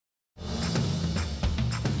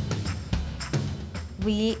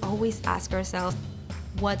We always ask ourselves,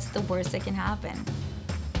 what's the worst that can happen?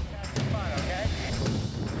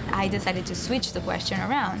 I decided to switch the question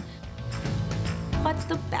around. What's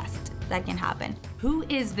the best that can happen? Who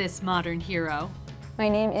is this modern hero? My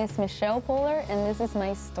name is Michelle Poehler, and this is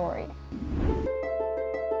my story.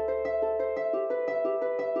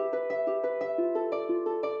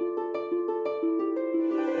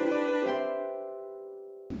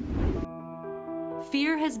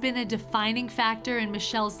 Fear has been a defining factor in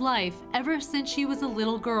Michelle's life ever since she was a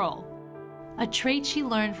little girl. A trait she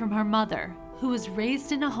learned from her mother, who was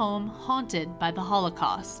raised in a home haunted by the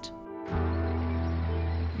Holocaust.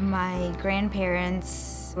 My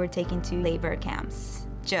grandparents were taken to labor camps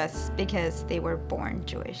just because they were born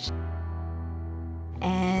Jewish.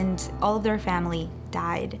 And all of their family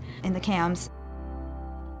died in the camps.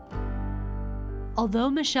 Although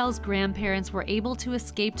Michelle's grandparents were able to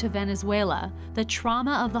escape to Venezuela, the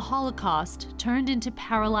trauma of the Holocaust turned into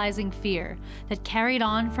paralyzing fear that carried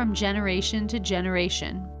on from generation to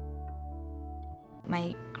generation.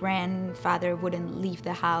 My grandfather wouldn't leave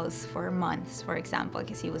the house for months, for example,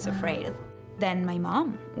 because he was afraid. Then my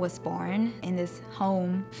mom was born in this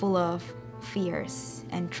home full of fears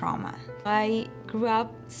and trauma. I grew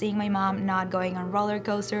up seeing my mom not going on roller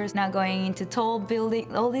coasters, not going into tall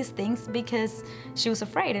buildings, all these things because she was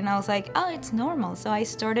afraid. And I was like, oh, it's normal. So I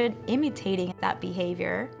started imitating that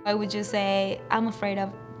behavior. I would just say, I'm afraid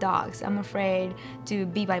of dogs. I'm afraid to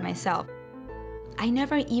be by myself. I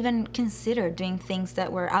never even considered doing things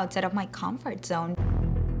that were outside of my comfort zone.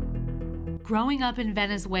 Growing up in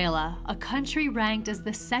Venezuela, a country ranked as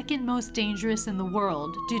the second most dangerous in the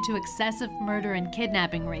world due to excessive murder and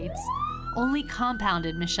kidnapping rates, only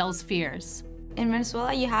compounded Michelle's fears. In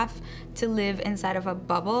Venezuela, you have to live inside of a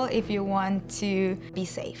bubble if you want to be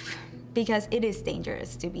safe, because it is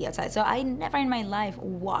dangerous to be outside. So I never in my life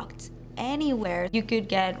walked anywhere. You could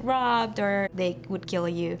get robbed or they would kill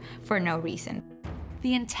you for no reason.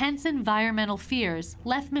 The intense environmental fears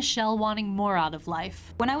left Michelle wanting more out of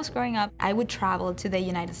life. When I was growing up, I would travel to the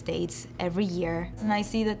United States every year, and I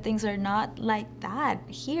see that things are not like that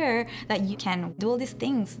here, that you can do all these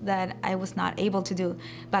things that I was not able to do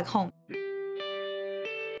back home.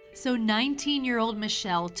 So 19-year-old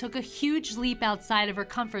Michelle took a huge leap outside of her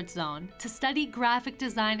comfort zone to study graphic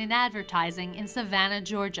design and advertising in Savannah,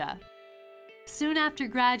 Georgia. Soon after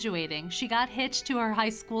graduating, she got hitched to her high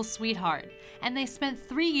school sweetheart, and they spent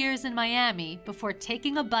 3 years in Miami before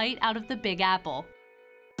taking a bite out of the Big Apple.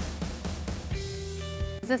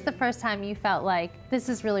 Is this the first time you felt like, this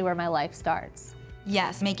is really where my life starts?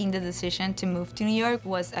 Yes, making the decision to move to New York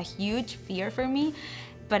was a huge fear for me,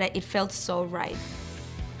 but it felt so right.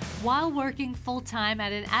 While working full-time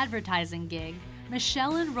at an advertising gig,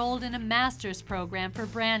 Michelle enrolled in a master's program for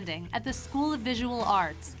branding at the School of Visual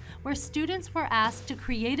Arts, where students were asked to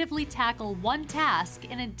creatively tackle one task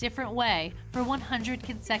in a different way for 100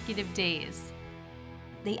 consecutive days.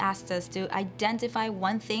 They asked us to identify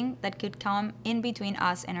one thing that could come in between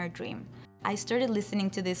us and our dream. I started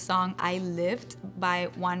listening to this song, I Lived, by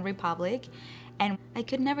One Republic, and I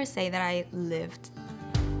could never say that I lived.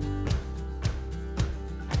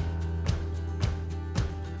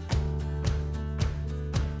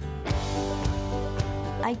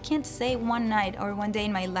 I can't say one night or one day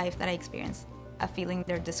in my life that I experienced a feeling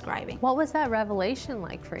they're describing. What was that revelation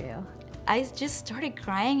like for you? I just started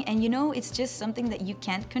crying, and you know, it's just something that you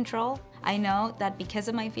can't control. I know that because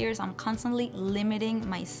of my fears, I'm constantly limiting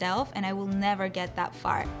myself, and I will never get that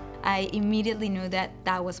far. I immediately knew that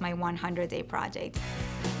that was my 100-day project.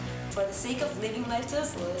 For the sake of living life to the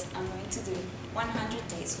fullest, I'm going to do 100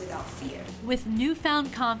 days without fear. With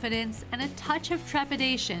newfound confidence and a touch of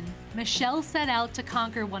trepidation, Michelle set out to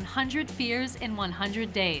conquer 100 fears in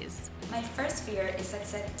 100 days. My first fear is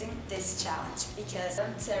accepting this challenge because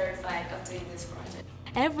I'm terrified of doing this project.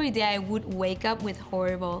 Every day I would wake up with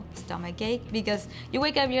horrible stomachache because you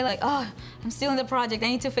wake up, you're like, oh, I'm still in the project, I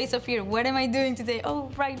need to face a fear. What am I doing today? Oh,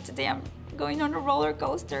 right, today I'm going on a roller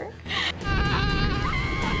coaster.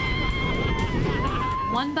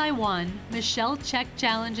 One by one, Michelle checked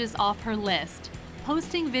challenges off her list,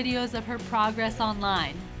 posting videos of her progress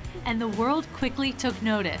online, and the world quickly took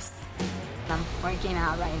notice. I'm working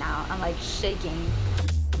out right now, I'm like shaking.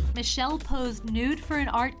 Michelle posed nude for an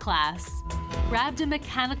art class, grabbed a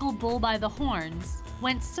mechanical bull by the horns,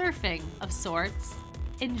 went surfing of sorts,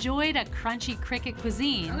 enjoyed a crunchy cricket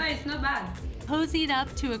cuisine, Okay, it's not bad. posied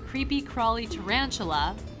up to a creepy crawly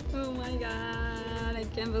tarantula, Oh my god, I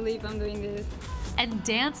can't believe I'm doing this. and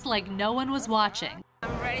danced like no one was watching.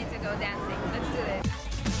 I'm ready to go dancing. Let's do this.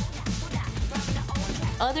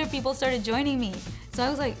 Other people started joining me. So I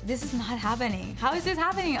was like, this is not happening. How is this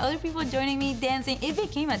happening? Other people joining me, dancing. It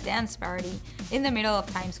became a dance party in the middle of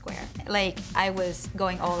Times Square. Like, I was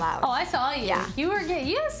going all out. Oh, I saw you. Yeah. You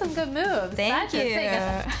had some good moves. Thank you.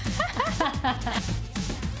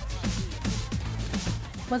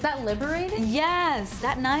 Was that liberating? Yes.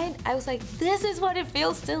 That night, I was like, this is what it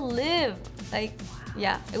feels to live. Like,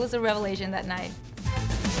 yeah, it was a revelation that night.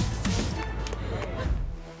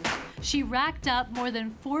 She racked up more than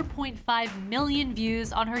 4.5 million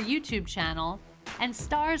views on her YouTube channel, and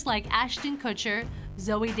stars like Ashton Kutcher,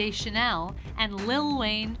 Zooey Deschanel, and Lil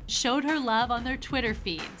Wayne showed her love on their Twitter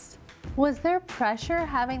feeds. Was there pressure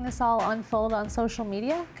having this all unfold on social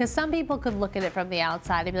media? Because some people could look at it from the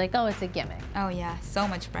outside and be like, oh, it's a gimmick. Oh yeah, so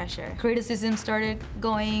much pressure. Criticism started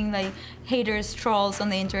going, like haters, trolls on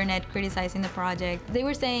the internet criticizing the project. They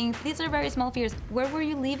were saying, these are very small fears. Where were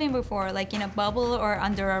you living before? Like in a bubble or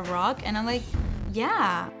under a rock? And I'm like,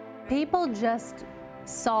 yeah. People just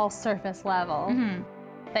saw surface level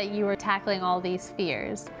that you were tackling all these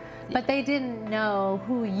fears. But they didn't know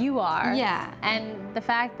who you are. Yeah. And the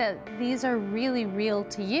fact that these are really real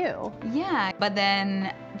to you. Yeah, but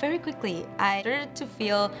then very quickly, I started to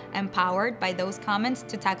feel empowered by those comments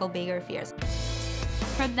to tackle bigger fears.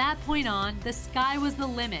 From that point on, the sky was the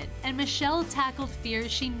limit, and Michelle tackled fears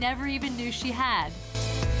she never even knew she had.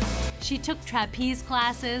 She took trapeze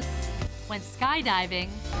classes, went skydiving,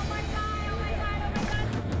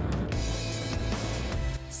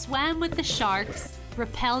 swam with the sharks,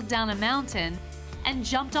 rappelled down a mountain, and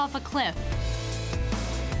jumped off a cliff.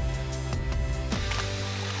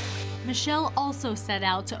 Michelle also set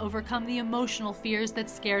out to overcome the emotional fears that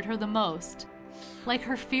scared her the most, like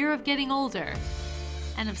her fear of getting older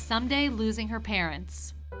and of someday losing her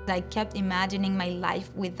parents. I kept imagining my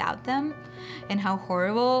life without them and how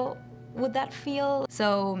horrible would that feel?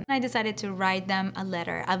 So I decided to write them a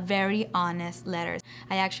letter, a very honest letter.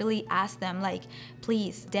 I actually asked them, like,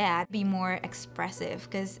 please, Dad, be more expressive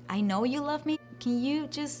because I know you love me. Can you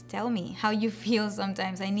just tell me how you feel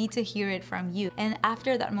sometimes? I need to hear it from you. And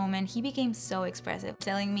after that moment, he became so expressive,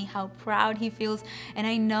 telling me how proud he feels. And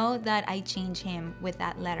I know that I changed him with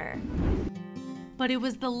that letter. But it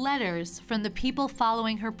was the letters from the people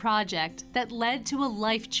following her project that led to a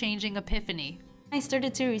life-changing epiphany. I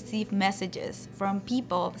started to receive messages from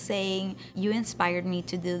people saying, you inspired me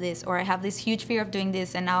to do this, or I have this huge fear of doing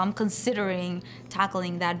this and now I'm considering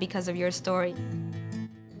tackling that because of your story.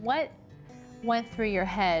 What went through your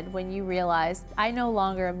head when you realized, I no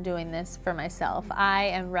longer am doing this for myself, I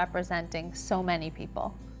am representing so many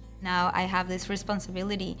people? Now I have this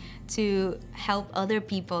responsibility to help other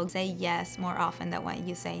people say yes more often than when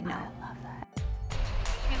you say no. I love that.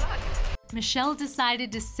 Michelle decided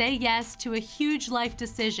to say yes to a huge life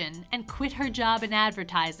decision and quit her job in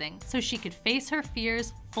advertising so she could face her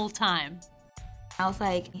fears full-time. I was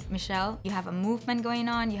like, Michelle, you have a movement going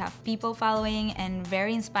on, you have people following and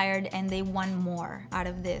very inspired and they want more out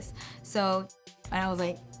of this. So, and I was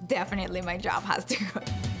like, definitely my job has to go.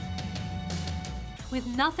 With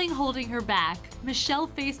nothing holding her back, Michelle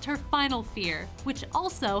faced her final fear, which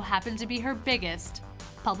also happened to be her biggest,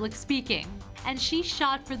 public speaking. And she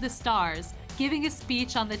shot for the stars, giving a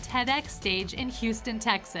speech on the TEDx stage in Houston,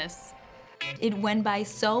 Texas. It went by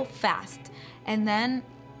so fast. And then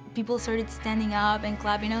people started standing up and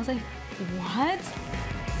clapping. I was like, what?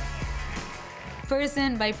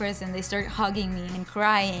 Person by person, they start hugging me and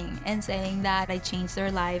crying and saying that I changed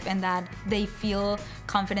their life and that they feel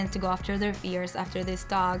confident to go after their fears after this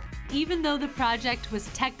talk. Even though the project was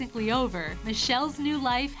technically over, Michelle's new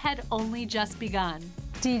life had only just begun.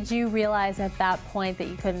 Did you realize at that point that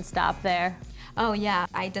you couldn't stop there? Oh yeah,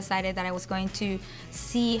 I decided that I was going to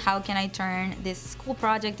see how can I turn this school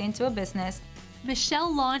project into a business.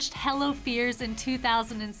 Michelle launched Hello Fears in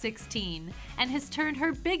 2016 and has turned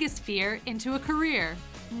her biggest fear into a career.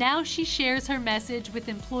 Now she shares her message with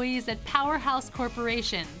employees at powerhouse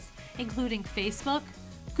corporations, including Facebook,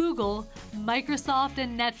 Google, Microsoft,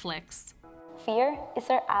 and Netflix. Fear is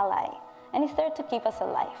our ally, and it's there to keep us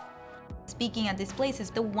alive. Speaking at these places,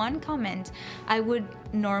 the one comment I would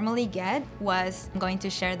normally get was, I'm going to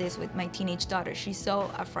share this with my teenage daughter. She's so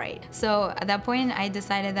afraid. So at that point, I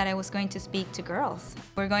decided that I was going to speak to girls.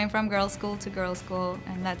 We're going from girls' school to girls' school,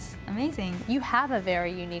 and that's amazing. You have a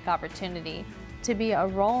very unique opportunity to be a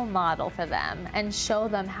role model for them and show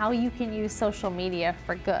them how you can use social media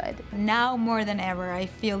for good. Now more than ever, I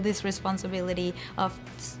feel this responsibility of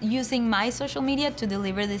using my social media to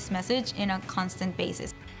deliver this message in a constant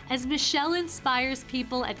basis. As Michelle inspires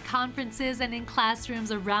people at conferences and in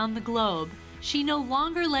classrooms around the globe, she no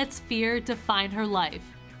longer lets fear define her life.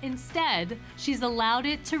 Instead, she's allowed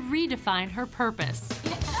it to redefine her purpose.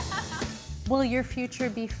 Will your future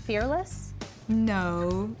be fearless?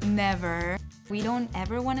 No, never. We don't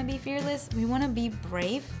ever want to be fearless. We want to be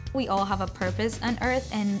brave. We all have a purpose on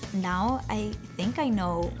earth, and now I think I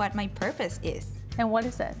know what my purpose is. And what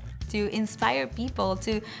is it? To inspire people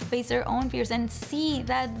to face their own fears and see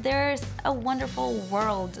that there's a wonderful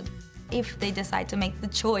world if they decide to make the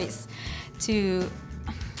choice to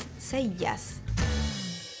say yes.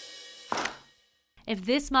 If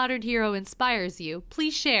this modern hero inspires you,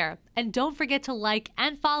 please share, and don't forget to like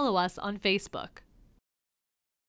and follow us on Facebook.